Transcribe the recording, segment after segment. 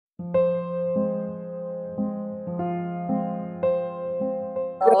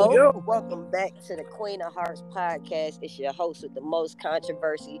Yo. Welcome back to the Queen of Hearts podcast. It's your host with the most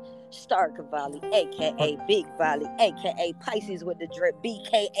controversy, Star CAVALLI, aka Big Valley, aka Pisces with the drip,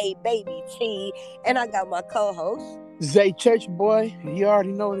 BKA Baby T. And I got my co-host, Zay Church Boy. You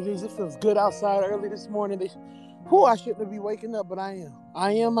already know what it is. It feels good outside early this morning. I shouldn't be waking up, but I am.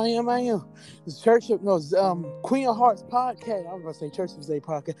 This Queen of Hearts podcast. I was going to say Church of Zay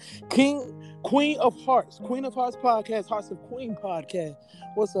podcast. Queen of Hearts podcast, Hearts of Queen podcast.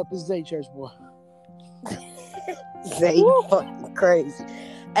 What's up? It's Zay Church Boy. Zay, you fucking crazy.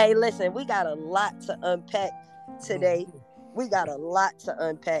 Hey, listen, we got a lot to unpack today.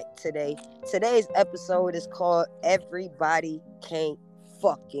 Today's episode is called Everybody Can't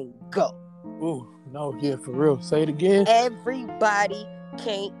Fucking Go. Ooh, no, yeah, for real. Say it again. Everybody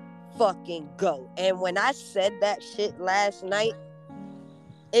can't fucking go. And when I said that shit last night,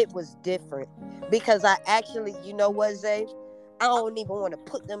 it was different. Because I actually, you know what, Zay? I don't even want to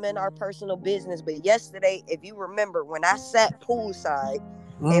put them in our personal business. But yesterday, if you remember, when I sat poolside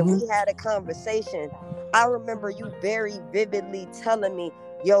and we had a conversation, I remember you very vividly telling me,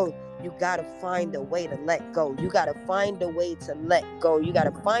 yo, you got to find a way to let go. You got to find a way to let go. You got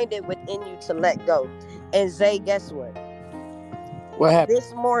to find it within you to let go. And Zay, guess what? What happened?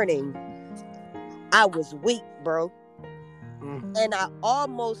 This morning, I was weak, bro. And I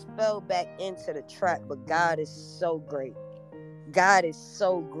almost fell back into the trap. But God is so great. God is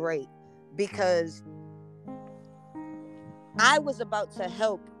so great. Because I was about to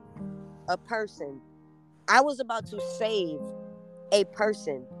help a person. I was about to save a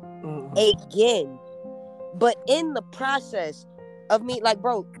person again, but in the process of me, like,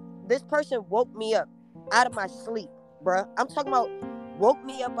 bro, this person woke me up out of my sleep, bro. I'm talking about woke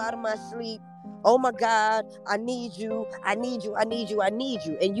me up out of my sleep. Oh my God, I need you.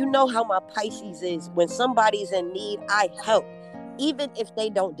 And you know how my Pisces is. When somebody's in need, I help. Even if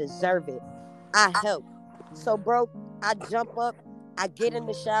they don't deserve it, I help. So, bro, I jump up, I get in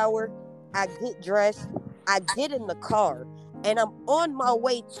the shower, I get dressed, I get in the car, and I'm on my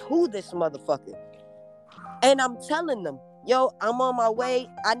way to this motherfucker. And I'm telling them, yo, I'm on my way.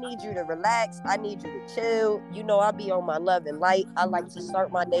 I need you to relax. I need you to chill. You know, I be on my love and light. I like to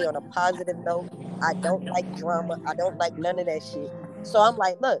start my day on a positive note. I don't like drama. I don't like none of that shit. So I'm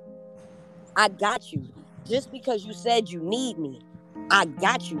like, look, I got you. Just because you said you need me, I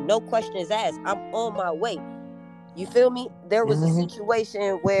got you. No questions asked. I'm on my way. You feel me? There was a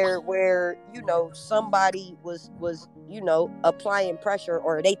situation where you know, somebody was you know, applying pressure,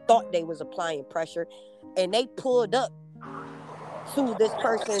 or they thought they was applying pressure, and they pulled up to this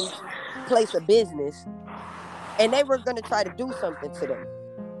person's place of business, and they were gonna try to do something to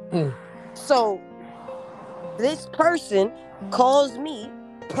them. So this person calls me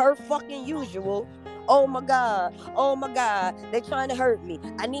per fucking usual. Oh my God, they're trying to hurt me.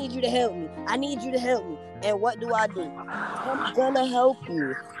 I need you to help me. And what do? I'm gonna help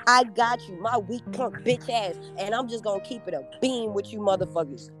you. I got you, my weak punk bitch ass. And I'm just gonna keep it a beam with you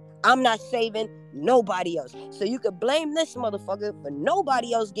motherfuckers. I'm not saving nobody else. So you could blame this motherfucker for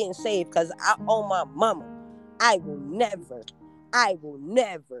nobody else getting saved, because I owe my mama. I will never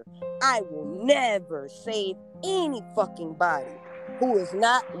save any fucking body who is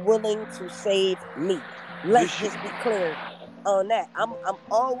not willing to save me. Let's just be clear on that. I'm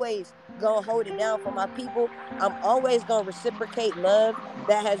always gonna hold it down for my people. I'm always gonna reciprocate love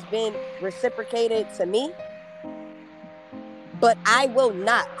that has been reciprocated to me. But I will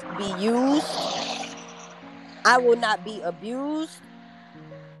not be used. I will not be abused.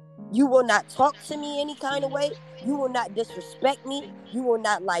 You will not talk to me any kind of way. You will not disrespect me. You will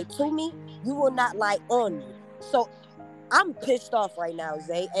not lie to me. You will not lie on me. So I'm pissed off right now,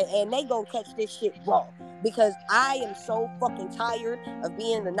 Zay, and they gonna catch this shit raw, because I am so fucking tired of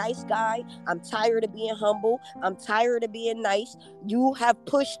being the nice guy. I'm tired of being humble. I'm tired of being nice. You have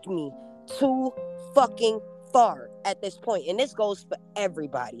pushed me too fucking far at this point, and this goes for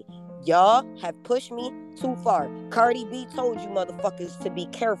everybody. Y'all have pushed me too far. Cardi B told you motherfuckers to be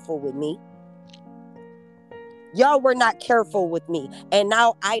careful with me. Y'all were not careful with me, and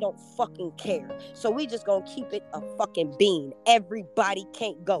now I don't fucking care. So we just gonna keep it a fucking bean. Everybody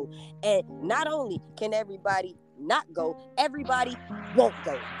can't go. And not only can everybody not go, everybody won't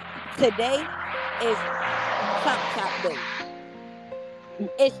go. Today is chop day.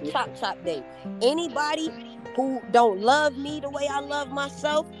 It's chop day. Anybody who don't love me the way I love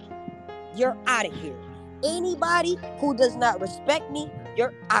myself, you're out of here. Anybody who does not respect me,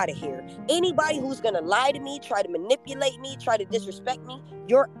 you're out of here. Anybody who's gonna lie to me, try to manipulate me, try to disrespect me,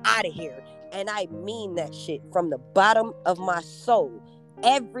 you're out of here. And I mean that shit from the bottom of my soul.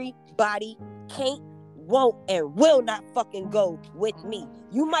 Everybody can't won't and will not fucking go with me.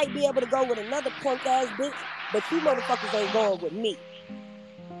 You might be able to go with another punk ass bitch, but you motherfuckers ain't going with me.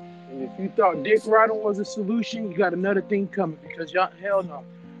 And if you thought dick riding was a solution, you got another thing coming, because y'all, hell no.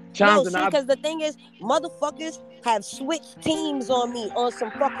 No, see, because the thing is, motherfuckers have switched teams on me on some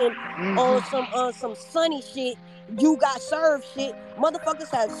fucking, on some sunny shit. You got served shit. Motherfuckers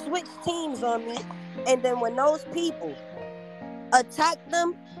have switched teams on me, and then when those people attack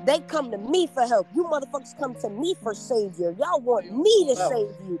them, they come to me for help. You motherfuckers come to me for savior. Y'all want me to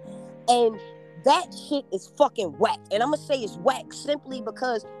save you, and that shit is fucking whack. And I'm gonna say it's whack simply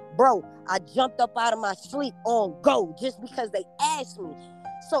because, bro, I jumped up out of my sleep on go just because they asked me.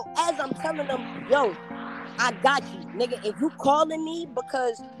 So as I'm telling them, yo, I got you, nigga. If you calling me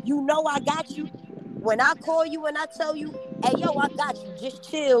because you know I got you, when I call you and I tell you, hey, yo, I got you, just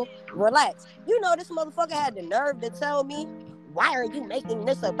chill, relax. You know, this motherfucker had the nerve to tell me, why are you making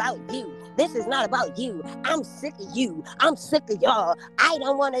this about you? This is not about you. I'm sick of you. I'm sick of y'all. I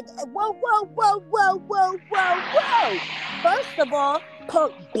don't want to. Whoa, whoa, whoa, whoa, whoa, whoa, whoa. First of all,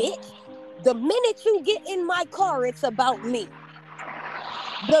 punk bitch, the minute you get in my car, it's about me.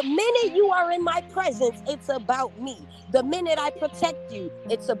 The minute you are in my presence, it's about me. The minute I protect you,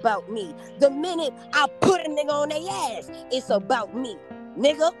 it's about me. The minute I put a nigga on their ass, it's about me.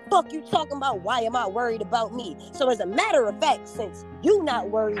 Nigga, fuck you talking about, why am I worried about me? So as a matter of fact, since you not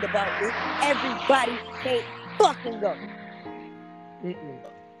worried about me, everybody can't fucking go.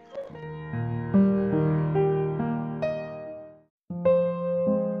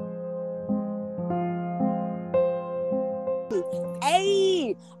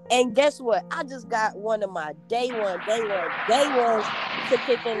 Hey, and guess what? I just got one of my day ones to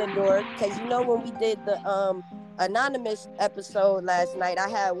kick in the door. Cause you know when we did the anonymous episode last night, I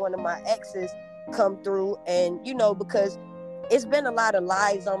had one of my exes come through, and you know, because it's been a lot of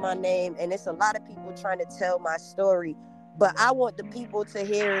lies on my name, and it's a lot of people trying to tell my story, but I want the people to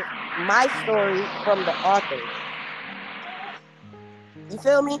hear my story from the author. You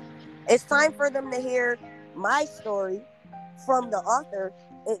feel me? It's time for them to hear my story from the author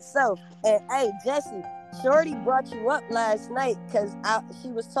itself. And hey, Jessie, Shorty brought you up last night because she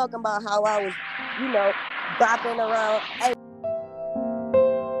was talking about how I was, you know, bopping around. Hey.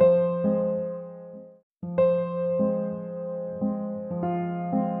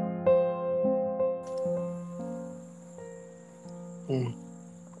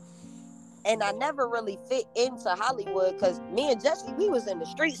 And I never really fit into Hollywood because me and Jessie, we was in the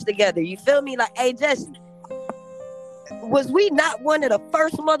streets together. You feel me? Like, hey, Jessie, was we not one of the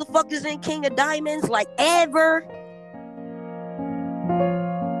first motherfuckers in King of Diamonds, like, ever?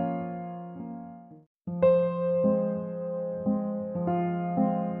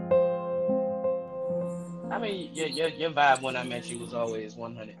 I mean, your vibe when I met you was always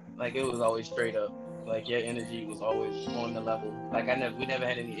 100. Like, it was always straight up. Like, your energy was always on the level. Like, we never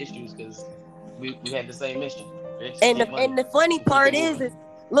had any issues because we had the same mission. And the funny part is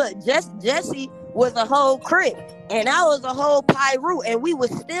look, Jessie was a whole Crip, and I was a whole Pyru, and we was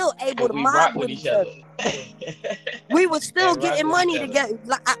still able to mob with each other. We was still getting money together.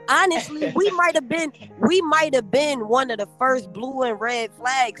 Like, honestly, we might have been one of the first blue and red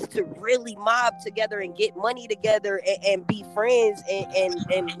flags to really mob together and get money together and be friends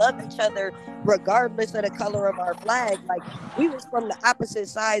and love each other regardless of the color of our flag. Like, we was from the opposite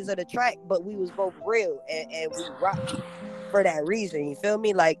sides of the track, but we was both real and we rocked for that reason. You feel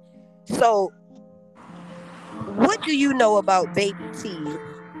me? Like, so what do you know about Baby T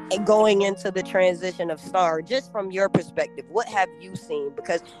and going into the transition of Star, just from your perspective? What have you seen?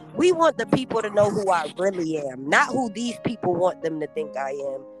 Because we want the people to know who I really am, not who these people want them to think I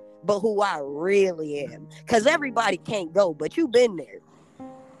am, but who I really am. Because everybody can't go, but you've been there.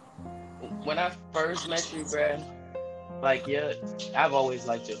 When I first met you, Brad, like, yeah, I've always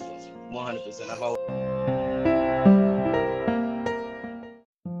liked your voice, 100%. I've always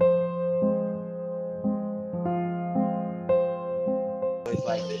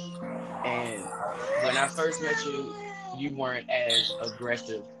liked it. And when I first met you, you weren't as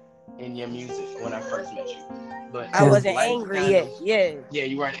aggressive in your music when I first met you. But I wasn't angry yet. Yeah. Yeah,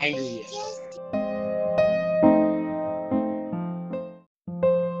 you weren't angry yet.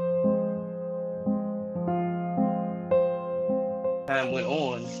 Time went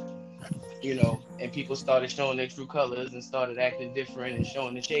on, you know, and people started showing their true colors and started acting different and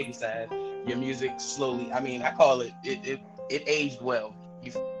showing the shady side. Your music slowly, I mean, I call it aged well.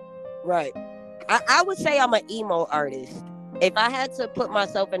 Right. I would say I'm an emo artist. If I had to put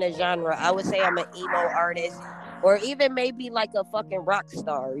myself in a genre, I would say I'm an emo artist, or even maybe like a fucking rock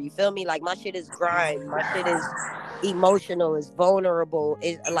star. You feel me? Like, my shit is grime. My shit is emotional, is vulnerable,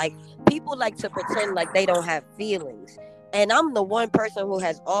 is like people like to pretend like they don't have feelings. And I'm the one person who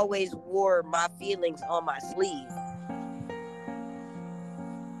has always wore my feelings on my sleeve.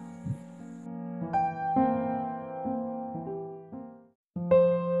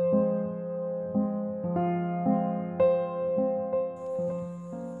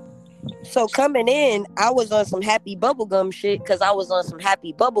 So coming in, I was on some happy bubblegum shit because I was on some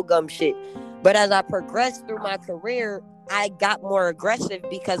happy bubblegum shit. But as I progressed through my career, I got more aggressive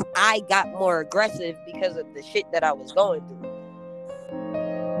because I got more aggressive because of the shit that I was going through.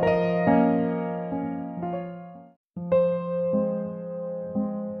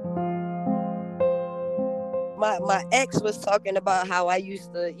 My ex was talking about how I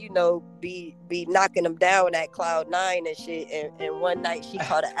used to, be knocking them down at Cloud9 and shit. And one night she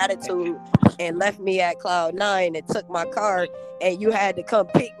caught an attitude and left me at Cloud9 and took my car, and you had to come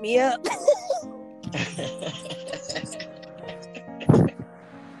pick me up.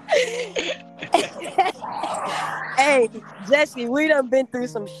 Hey, Jessie, we done been through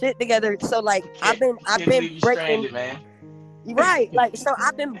some shit together. So like, I've been leave you breaking. stranded, man. Right, like, so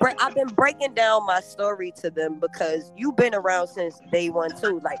I've been breaking down my story to them because you've been around since day one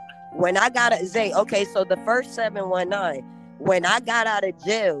too. Like when I got a Zay, okay, so the first 719, when I got out of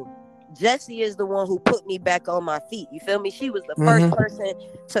jail, Jessie is the one who put me back on my feet. You feel me? She was the first person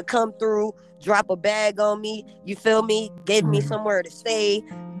to come through, drop a bag on me. You feel me? Gave me somewhere to stay,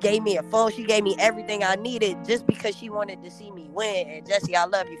 gave me a phone. She gave me everything I needed just because she wanted to see me win. And Jessie, I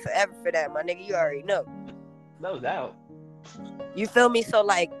love you forever for that, my nigga. You already know. No doubt. You feel me? So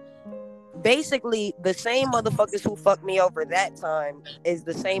like, basically the same motherfuckers who fucked me over that time is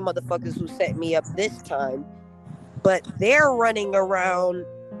the same motherfuckers who set me up this time, but they're running around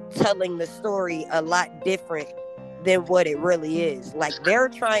telling the story a lot different than what it really is. Like they're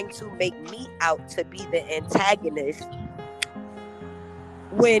trying to make me out to be the antagonist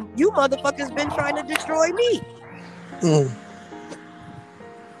when you motherfuckers been trying to destroy me.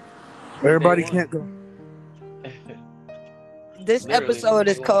 Everybody can't go. This episode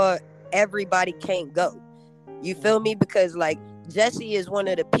is called Everybody Can't Go. You feel me? Because like Jessie is one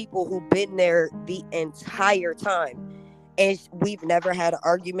of the people who've been there the entire time. And we've never had an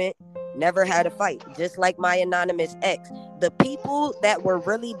argument, never had a fight. Just like my anonymous ex. The people that were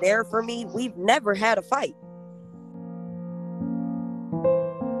really there for me, we've never had a fight.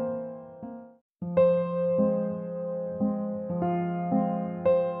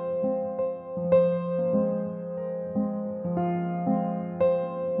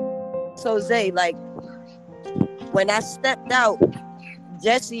 So Zay, like when I stepped out,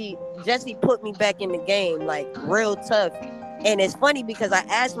 Jessie put me back in the game, like real tough. And it's funny because I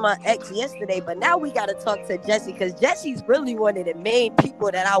asked my ex yesterday, but now we got to talk to Jessie because Jessie's really one of the main people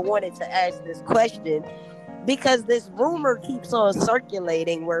that I wanted to ask this question, because this rumor keeps on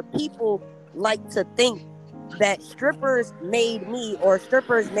circulating where people like to think that strippers made me or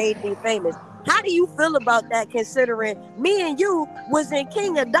strippers made me famous. How do you feel about that, considering me and you was in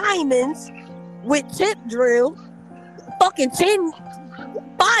King of Diamonds with Tip Drill fucking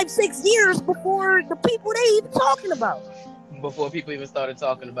 5-6 years before the people they even talking about? Before people even started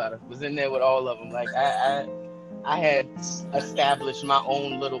talking about it. Was in there with all of them. Like I had established my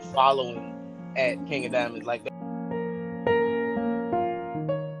own little following at King of Diamonds. Like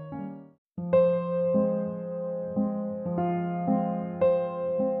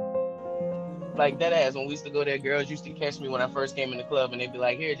that ass, when we used to go there, girls used to catch me when I first came in the club, and they'd be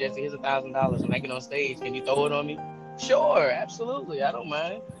like, "Here, Jessie, here's $1,000. When I get on stage, can you throw it on me?" Sure, absolutely, I don't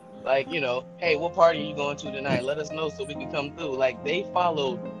mind. Like, hey, what party are you going to tonight? Let us know so we can come through. Like they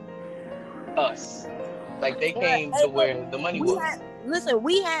followed us. Like they came to where the money was.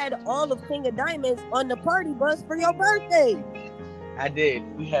 We had all of King of Diamonds on the party bus for your birthday. I did.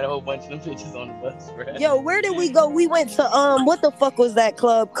 We had a whole bunch of them bitches on the bus, bro. Yo, where did we go? We went to what the fuck was that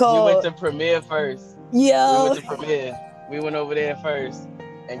club called? We went to Premiere first. Yo. We went to Premiere. We went over there first.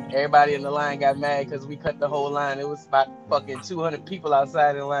 And everybody in the line got mad because we cut the whole line. It was about fucking 200 people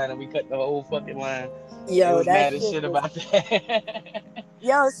outside the line, and we cut the whole fucking line. Yo, it was mad as shit about that.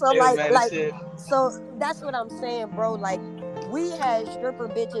 Yo, so so that's what I'm saying, bro. Like, we had stripper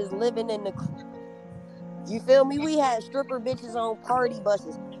bitches living in the... You feel me? We had stripper bitches on party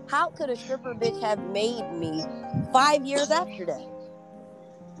buses. How could a stripper bitch have made me 5 years after that?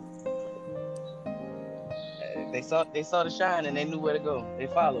 They saw the shine and they knew where to go. They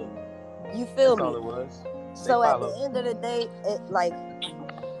followed. You feel me? That's all it was. So at the end of the day,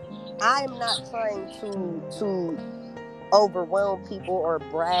 I'm not trying to overwhelm people or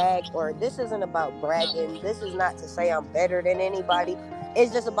brag, or this isn't about bragging. This is not to say I'm better than anybody.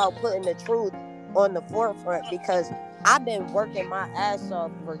 It's just about putting the truth on the forefront because I've been working my ass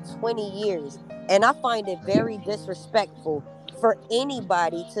off for 20 years. And I find it very disrespectful for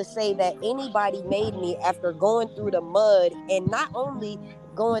anybody to say that anybody made me after going through the mud, and not only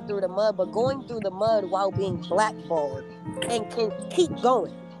going through the mud, but going through the mud while being blackballed and can keep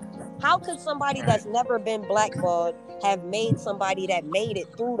going. How could somebody Right. that's never been blackballed have made somebody that made it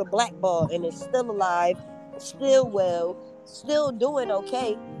through the blackball and is still alive, still well, still doing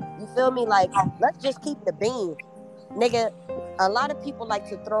okay? You feel me? Like, let's just keep the beam. Nigga, a lot of people like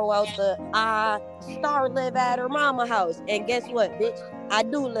to throw out the Star live at her mama house. And guess what, bitch? I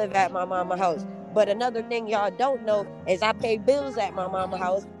do live at my mama house. But another thing y'all don't know is I pay bills at my mama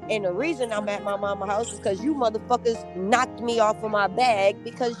house. And the reason I'm at my mama house is because you motherfuckers knocked me off of my bag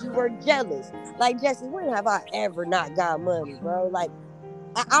because you were jealous. Like, Jesse, when have I ever not got money, bro? Like,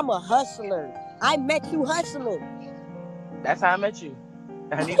 I'm a hustler. I met you hustling. That's how I met you.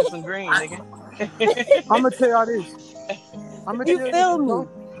 I needed some green, nigga. I'm gonna tell y'all this. I'm gonna You tell feel you. me?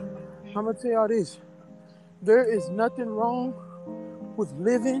 I'm gonna tell y'all this. There is nothing wrong with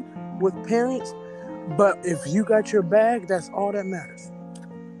living with parents, but if you got your bag, that's all that matters.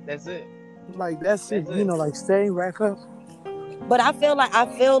 That's it. Like that's it. That's You it. know, like stay, rack up. But I feel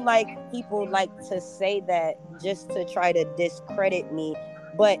like people like to say that just to try to discredit me.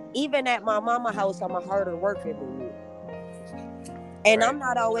 But even at my mama house, I'm a harder worker than you. And Right. I'm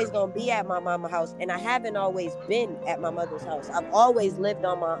not always gonna be at my mama house, and I haven't always been at my mother's house. I've always lived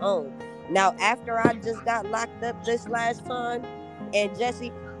on my own. Now, after I just got locked up this last time, and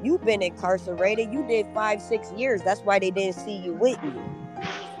Jesse, you've been incarcerated. You did 5, 6 years. That's why they didn't see you with me.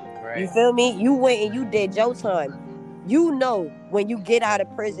 You Right. feel me? You went and you did your time. You know, when you get out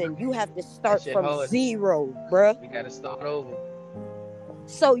of prison, you have to That start shit from hard. zero, bruh. We gotta start over.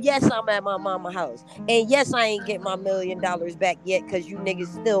 So yes, I'm at my mama house. And yes, I ain't get my $1,000,000 back yet because you niggas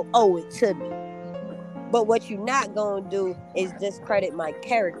still owe it to me. But what you not gonna do is discredit my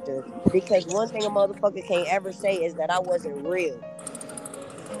character. Because one thing a motherfucker can't ever say is that I wasn't real.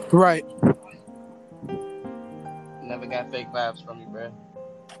 Right. Never got fake vibes from you, bro.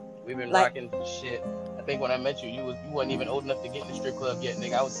 We've been Like, rocking for shit. I think when I met you, you wasn't even old enough to get in the strip club yet,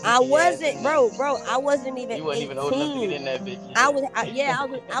 nigga. I was I sneaking your ass wasn't, in there. bro, I wasn't even You wasn't even old enough to get 18. in that bitch I yet.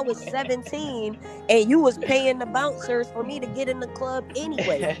 was, I was 17, and you was paying the bouncers for me to get in the club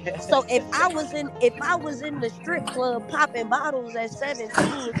anyway. So if I was in the strip club popping bottles at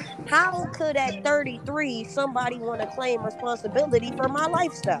 17, how could at 33 somebody want to claim responsibility for my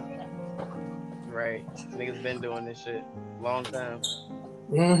lifestyle? Right. Niggas been doing this shit long time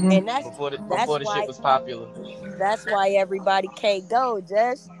Mm-hmm. And that's before that's the shit why was popular. that's why everybody can't go,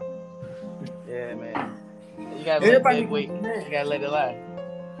 Jess. Yeah, man. You gotta let Everybody that gonna wait. be You mad. gotta let it lie.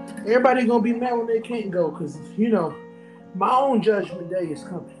 Everybody gonna be mad when they can't go, cause you know, my own judgment day is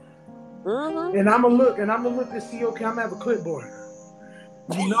coming, Mm-hmm. and I'm gonna look to see. Okay, I'm gonna have a clipboard,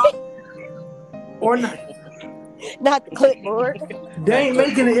 not or not. Not the clipboard. They That ain't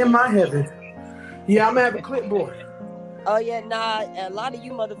making it clipboard. in my heaven. Yeah, I'm gonna have a clipboard. Oh yeah, nah. A lot of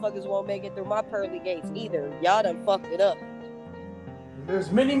you motherfuckers won't make it through my pearly gates either. Y'all done fucked it up.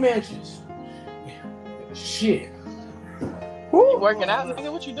 There's many mansions. Shit. You Woo. working out, Oh,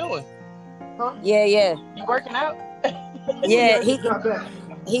 nigga? What you doing? huh? Yeah, yeah, You working out? Yeah, yeah. I just got back.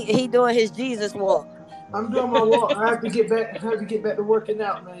 He doing his Jesus walk. I'm doing my walk. I have to get back. I have to get back to working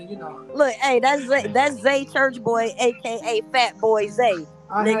out, man. You know, Look, hey, that's Zay Church Boy, aka Fat Boy Zay,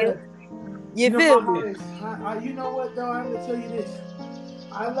 I had nigga. a. You You know, feel my me? highest. You know what though? I'm gonna tell you this.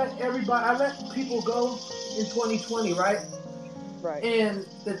 I let people go in 2020, right? Right. And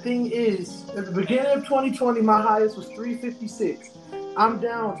the thing is, at the beginning of 2020, my highest was 356. I'm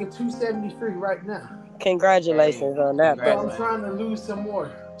down to 273 right now. Hey, Congratulations on that, So congrats, brother. I'm man. trying to lose some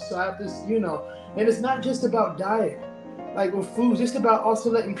more. So I have to, and it's not just about diet, like with food. It's about also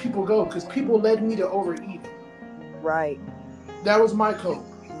letting people go, because people led me to overeating. Right. That was my code.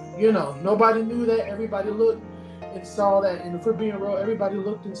 Nobody knew that. Everybody looked and saw that. And if we're being real, everybody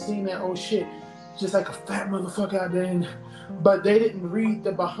looked and seen that, oh shit, just like a fat motherfucker out there. But they didn't read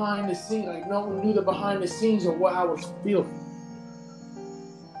the behind the scenes. Like no one knew the behind the scenes of what I was feeling.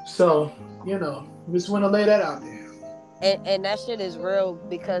 So, just want to lay that out there. And that shit is real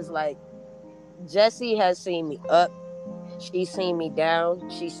because like Jessie has seen me up, she's seen me down,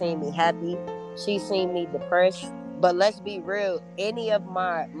 she's seen me happy, she's seen me depressed. But let's be real, any of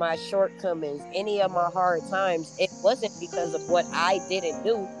my shortcomings, any of my hard times, it wasn't because of what I didn't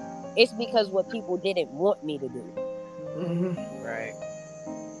do. It's because what people didn't want me to do. Mm-hmm. Right,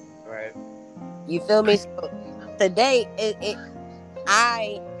 right. You feel me? So today,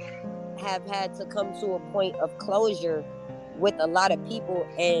 I have had to come to a point of closure with a lot of people.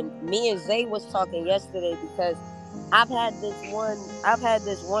 And me and Zay was talking yesterday because I've had this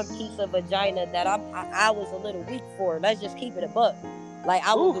one piece of vagina that I was a little weak for. Let's just keep it a buck. Like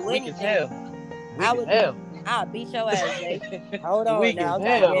I would Ooh, do weak as anything. hell. I Weak as would do. hell. I'll beat your ass, Zay. Hold on Weak as now,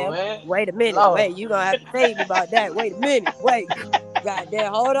 hell, goddamn. man. Wait a minute. Lord. Wait, you gonna have to pay me about that. Wait a minute. Wait.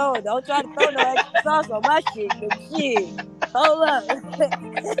 Goddamn, hold on. Don't try to throw no extra sauce on my shit. But shit. Hold up.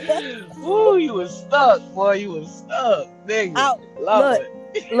 Ooh, you was stuck, boy. You was stuck, nigga. Out. Lord.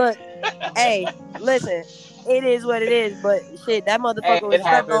 Look. Hey, listen. It is what it is, but shit, that Hey, motherfucker it was stuck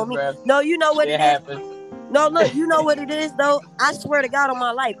happens, on me. bro. No, you know what It it is? happens. No, look, you know what it is, though? I swear to God on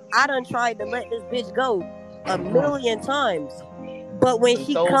my life, I done tried to let this bitch go a million times. But when Some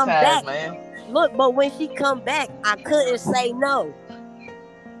she soul come ties, back, man. look, but when she come back, I couldn't say no.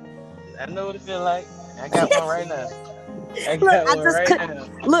 I know what it feel like. I got one right now. I Look, got one right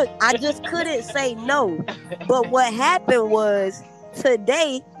now. I just couldn't say no. But what happened was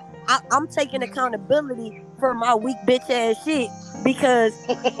today, I'm taking accountability for my weak bitch ass shit because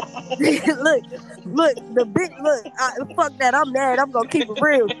look, the bitch, fuck that. I'm mad. I'm gonna keep it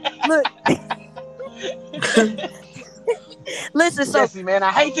real. Look, listen. So Jessie, man,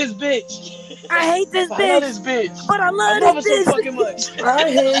 I hate this bitch. I hate this I love bitch, this bitch. but I I love love her so this fucking bitch. much.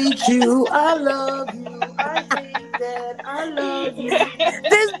 I hate you. I love you. I hate that. I love you.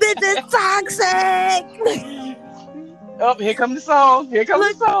 This bitch is toxic. Oh, here come the song. Here come the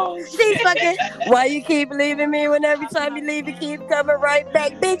Look, song. she fucking. Why you keep leaving me when every time you leave, you keep coming right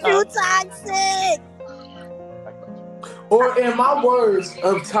back? Bitch, you Huh? toxic. Or in my words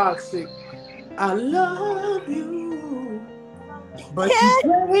of toxic, I love you, but you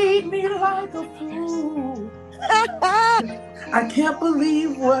played me like a fool. I can't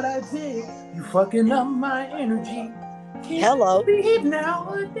believe what I did. You fucking up my energy. Can't Hello. believe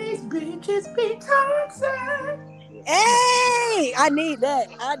nowadays bitches be toxic. Hey, I need that.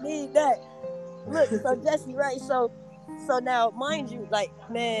 I need that. Look, so Jessie, right? So now, mind you, like,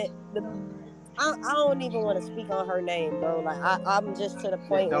 man, I don't even want to speak on her name, bro. Like, I'm just to the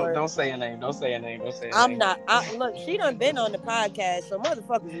point where Don't say her name. Don't say her name. Don't say her I'm name. not. Look, she done been on the podcast, so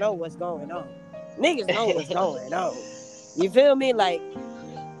motherfuckers know what's going on. Niggas know what's going on. You feel me? Like,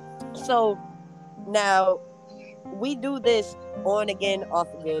 so now we do this on again, off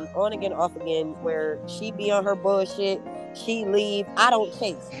again, on again, off again, where she be on her bullshit, she leave. I don't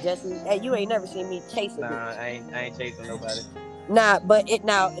chase, Jessie. Hey, you ain't never seen me chase a Nah, bitch. I ain't chasing nobody. Nah, but it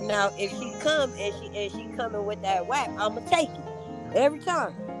now if she come and she coming with that whack, I'ma take it every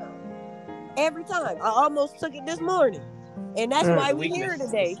time. Every time. I almost took it this morning. And that's It's why a we here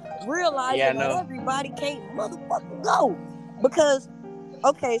weakness. today, Yeah, I realizing that know. everybody can't motherfucking go. Because,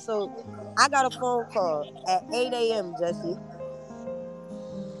 okay, so I got a phone call at 8 a.m., Jessie.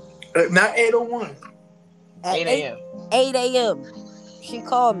 Not 801. At 8 8, a.m. 8 a.m., she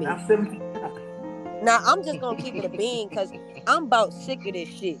called me. Not 17. Now, I'm just going to keep it a bean because I'm about sick of this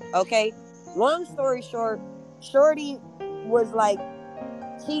shit, okay? Long story short, Shorty was like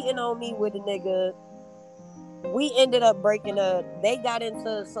cheating on me with a nigga. We ended up breaking up. They got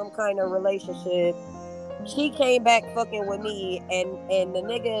into some kind of relationship. She came back fucking with me, and the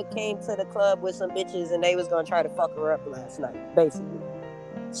nigga came to the club with some bitches, and they was gonna try to fuck her up last night, basically.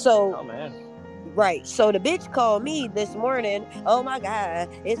 So, Oh man. right. So the bitch called me this morning. Oh my God,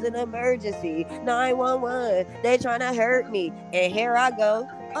 it's an emergency. 911. They trying to hurt me, and here I go.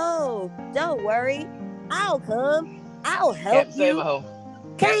 Oh, don't worry, I'll come. I'll help Captain Save a you. hoe.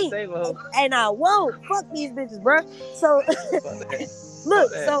 Captain Can't, Save a hoe. and I won't. Fuck these bitches, bro. So Fuck that. Fuck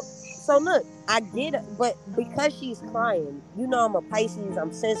look, that. so look, I get it, but because she's crying, you know I'm a Pisces,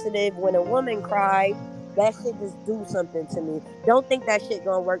 I'm sensitive. When a woman cry, that shit just do something to me. Don't think that shit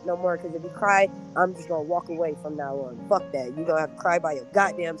gonna work no more, because if you cry, I'm just gonna walk away from now on. Fuck that. You gonna have to cry by your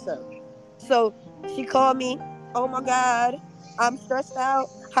goddamn self. So she called me. Oh my God, I'm stressed out.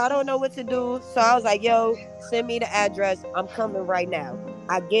 I don't know what to do. So I was like, yo, send me the address. I'm coming right now.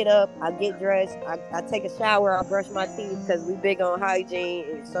 I get up, I get dressed, I take a shower, I brush my teeth because we big on hygiene.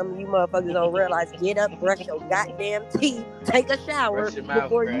 And some of you motherfuckers don't realize, get up, brush your goddamn teeth, take a shower Brush your mouth,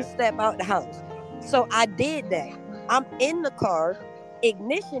 before you bruh. step out the house. So I did that. I'm in the car,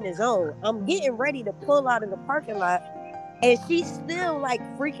 ignition is on. I'm getting ready to pull out of the parking lot, and she's still like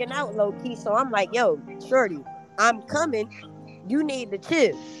freaking out low key. So I'm like, yo, shorty, I'm coming. You need to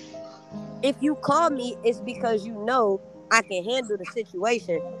chill. If you call me, it's because you know I can handle the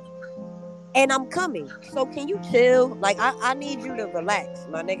situation, and I'm coming. So can you chill? Like, I need you to relax,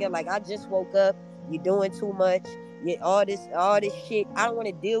 my nigga. Like, I just woke up. You're doing too much. You all this shit. I don't want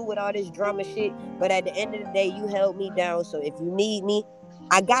to deal with all this drama shit. But at the end of the day, you held me down. So if you need me,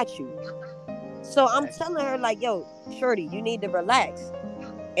 I got you. So I'm telling her like, yo, shorty, you need to relax.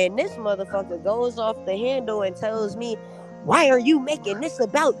 And this motherfucker goes off the handle and tells me, why are you making this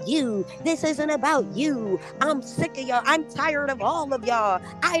about you? This isn't about you. I'm sick of y'all. I'm tired of all of y'all.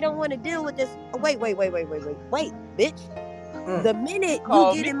 I don't want to deal with this. Wait, bitch. The You minute you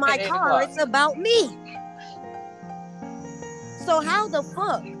called get me in at my 8 car, o'clock. it's about me. So how the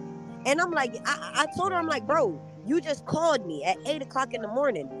fuck? And I'm like, I told her, I'm like, bro, you just called me at 8 o'clock in the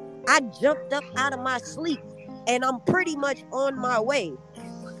morning. I jumped up out of my sleep and I'm pretty much on my way.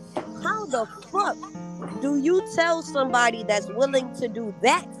 How the fuck do you tell somebody that's willing to do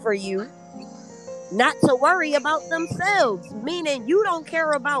that for you not to worry about themselves? Meaning you don't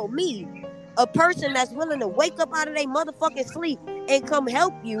care about me, a person that's willing to wake up out of their motherfucking sleep and come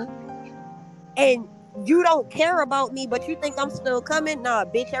help you, and you don't care about me, but you think I'm still coming? Nah,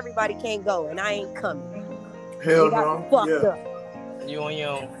 bitch, everybody can't go, and I ain't coming. Hell You got no. fucked Yeah. up. You on your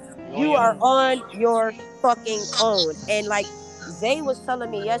own. You on You your are own. on your fucking own. And like Zay was telling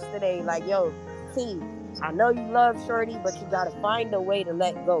me yesterday, like, yo, T, I know you love Shorty, but you gotta find a way to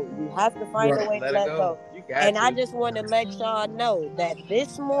let go. You have to find a Right. way to Let it let go. go. You got And I to. just want to let y'all know that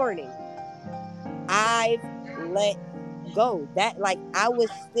this morning I've let go. That like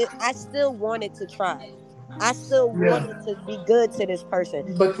I still wanted to try. I still Yeah. wanted to be good to this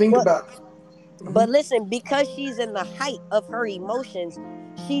person. But think But about it. but listen, because she's in the height of her emotions,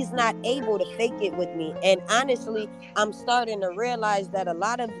 she's not able to fake it with me. And honestly, I'm starting to realize that a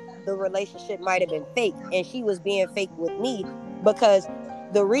lot of the relationship might have been fake, and she was being fake with me, because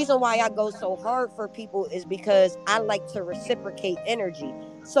the reason why I go so hard for people is because I like to reciprocate energy.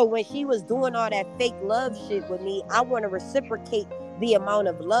 So when she was doing all that fake love shit with me, I want to reciprocate the amount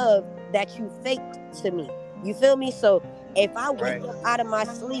of love that you faked to me. You feel me? So if I wake Right. up out of my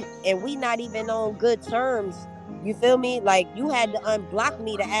sleep and we not even on good terms, you feel me? Like you had to unblock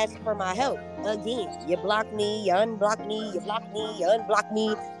me to ask for my help. Again, you block me, you unblock me, you block me, you unblock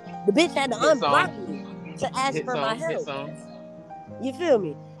me. The bitch had to Hit song. unblock me to ask Hit for my song. Hit help. song. You feel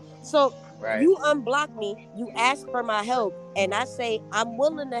me? So Right. you unblock me, you ask for my help, and I say I'm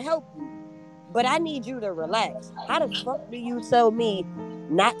willing to help you, but I need you to relax. How the fuck do you tell me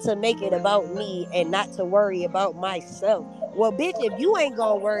not to make it about me and not to worry about myself? Well, bitch, if you ain't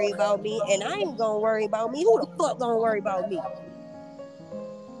gonna worry about me and I ain't gonna worry about me, who the fuck gonna worry about me?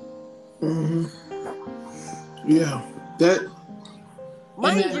 Mm-hmm. Yeah. That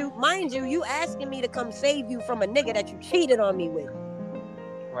and then Mind you, you asking me to come save you from a nigga that you cheated on me with.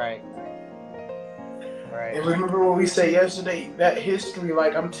 Right. Right. and remember what we said yesterday, that history,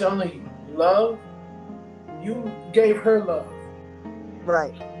 like I'm telling you, love, you gave her love.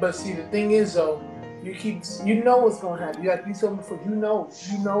 Right. But see the thing is though, you know what's gonna happen. You got to be something before you know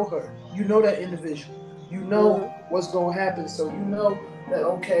her. You know that individual. You know Mm-hmm. what's gonna happen. So you know that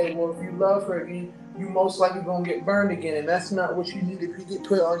okay, well if you love her again, you most likely gonna get burned again. And that's not what you need to get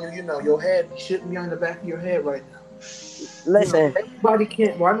put on your head. It shouldn't be on the back of your head right now. Listen. Everybody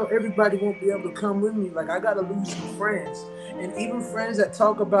can't. Well, I know everybody won't be able to come with me. Like I gotta lose some friends, and even friends that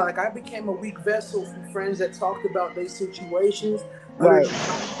talk about. Like I became a weak vessel from friends that talked about their situations, but are Right.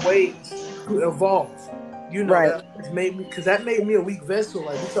 trying ways to evolve. Right. That made me because that made me a weak vessel.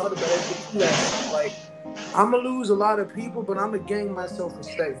 Like we talked about it last night. Like I'm gonna lose a lot of people, but I'm gonna gain my self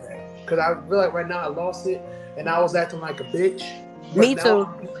respect back. Because I feel like right now I lost it, and I was acting like a bitch. But Me now too.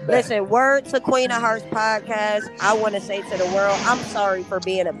 I'm getting back. Listen, word to Queen of Hearts podcast. I want to say to the world, I'm sorry for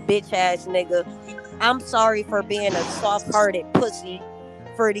being a bitch ass nigga. I'm sorry for being a soft hearted pussy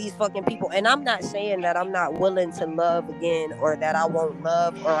for these fucking people. And I'm not saying that I'm not willing to love again or that I won't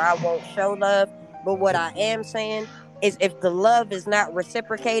love or I won't show love. But what I am saying is if the love is not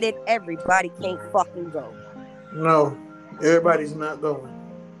reciprocated, everybody can't fucking go. No, everybody's not going.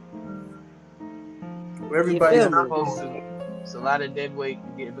 You Everybody's feel Not me? not supposed going. to. It's a lot of dead weight.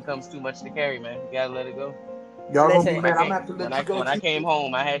 It becomes too much to carry, man. You gotta let it go. Y'all gonna be Listen, When I mad. I'm came gonna have to when let you I go when I too. came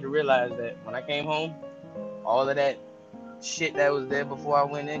home, I had to realize that when I came home, all of that shit that was there before I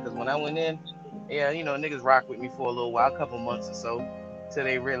went in. Because when I went in, yeah, niggas rock with me for a little while, a couple months or so, till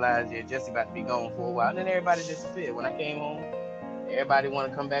they realized, yeah, Jesse about to be gone for a while. And then everybody disappeared. When I came home, everybody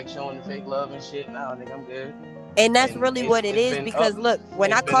want to come back showing the fake love and shit. Nah, nigga, I'm good. and that's And really what it it's is been up. because look,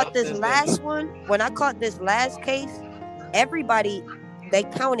 when I It's been caught up this since then. last one, when I caught this last case, everybody they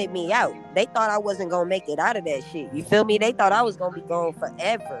counted me out. They thought I wasn't gonna make it out of that shit. You feel me? They thought I was gonna be gone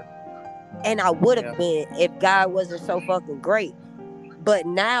forever. And I would have Yeah. been if God wasn't so fucking great. But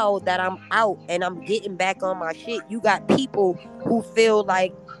now that I'm out and I'm getting back on my shit, you got people who feel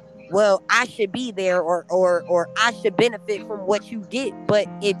like, well, I should be there or I should benefit from what you did. But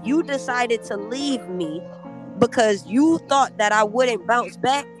if you decided to leave me because you thought that I wouldn't bounce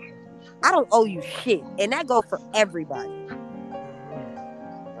back, I don't owe you shit. And that go for everybody.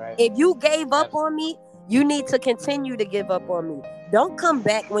 Right. If you gave up Absolutely. on me, you need to continue to give up on me. Don't come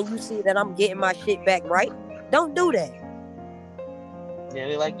back when you see that I'm getting my shit back right. Don't do that. Yeah,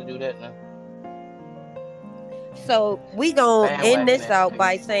 they like to do that now. So we gonna end Bandwagon this ass out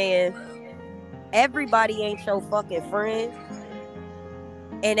by niggas. saying everybody ain't your fucking friend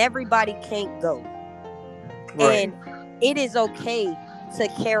and everybody can't go. Right. And it is okay to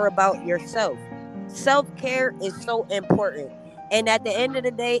care about yourself. Self-care is so important. And at the end of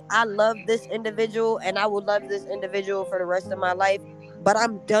the day, I love this individual and I will love this individual for the rest of my life, but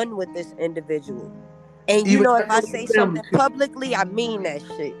I'm done with this individual. And you Even know, if that I goes say to family something too. publicly, I mean that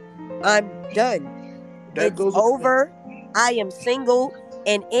shit. I'm done. That It's goes with family. over. I am single,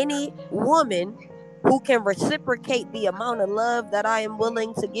 and any woman who can reciprocate the amount of love that I am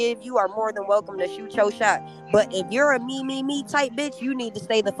willing to give, you are more than welcome to shoot your shot. But if you're a me type bitch, you need to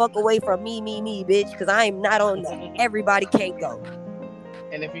stay the fuck away from me bitch, because I am not on that. Everybody can't go.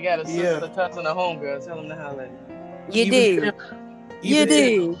 And if you got a Yeah. sister, cousin, or homegirl, tell them to holler You Even did. family. You Even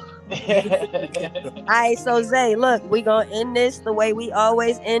family. did. Even at family can't go. you. All right, so Zay, look, we gonna end this the way we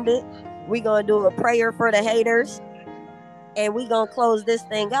always end it. We gonna do a prayer for the haters, and we gonna close this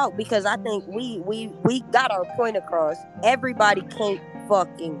thing out because I think we got our point across. Everybody can't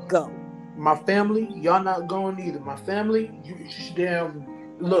fucking go. My family, y'all not going either. My family, you damn.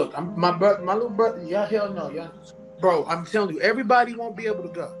 Look, my brother, my little brother. Y'all hell no, y'all. Bro, I'm telling you, everybody won't be able to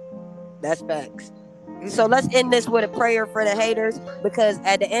go. That's facts. So Mm-mm. let's end this with a prayer for the haters because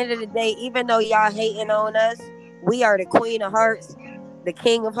at the end of the day, even though y'all hating on us, we are the Queen of Hearts, the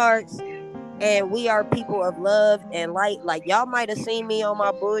King of Hearts, and we are people of love and light. Like y'all might have seen me on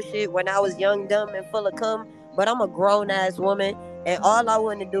my bullshit when I was young, dumb, and full of cum, but I'm a grown ass woman, and all I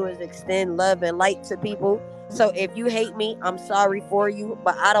want to do is extend love and light to people. So if you hate me, I'm sorry for you,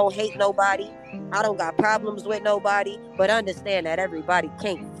 but I don't hate nobody. I don't got problems with nobody, but understand that everybody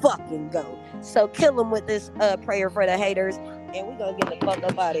can't fucking go. So kill them with this prayer for the haters, and we gonna get the fuck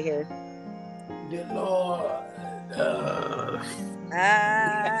up out of here. Dear Lord. Ah,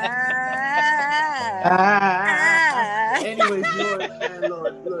 ah. Anyways, Lord, man,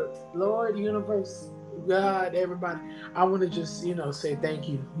 Lord, look, Lord, universe, God, everybody. I want to just, say thank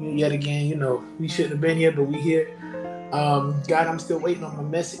you yet again. We shouldn't have been here, but we here. God, I'm still waiting on my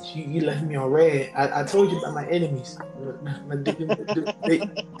message. You left me on red. I told you about my enemies.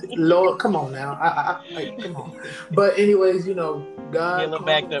 Lord, come on now. Come on. But anyways, He a God, little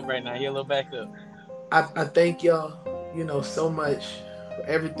backed up right now. He a little backed up. I thank y'all, so much for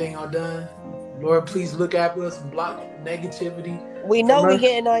everything I've done. Lord, please look after us and block negativity We from know we us.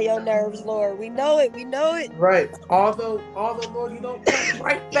 getting on your nerves, Lord. We know it. We know it. Right. Although, Lord, you don't come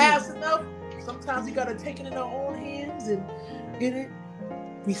right fast enough. Sometimes you gotta take it in our own hands and get it.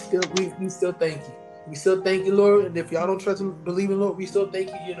 We still thank you. We still thank you, Lord. And if y'all don't trust and believe in Lord, we still thank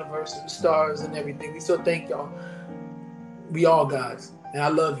you, universe and the stars and everything. We still thank y'all. We all guys. And I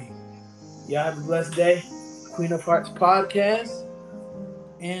love you. Y'all have a blessed day. Queen of Hearts podcast.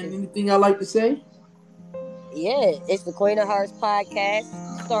 And anything y'all like to say? Yeah, it's the Queen of Hearts podcast.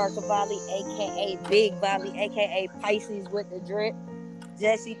 Star Cavalli, aka Big Valley, aka Pisces with the drip.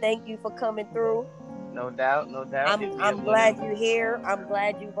 Jesse, thank you for coming through. No doubt, no doubt. I'm Hit me up I'm glad whenever. you're here. I'm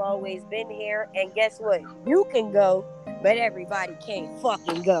glad you've always been here. And guess what? You can go, but everybody can't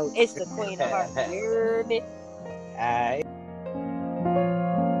fucking go. It's the Queen of Hearts. You hear me? Alright.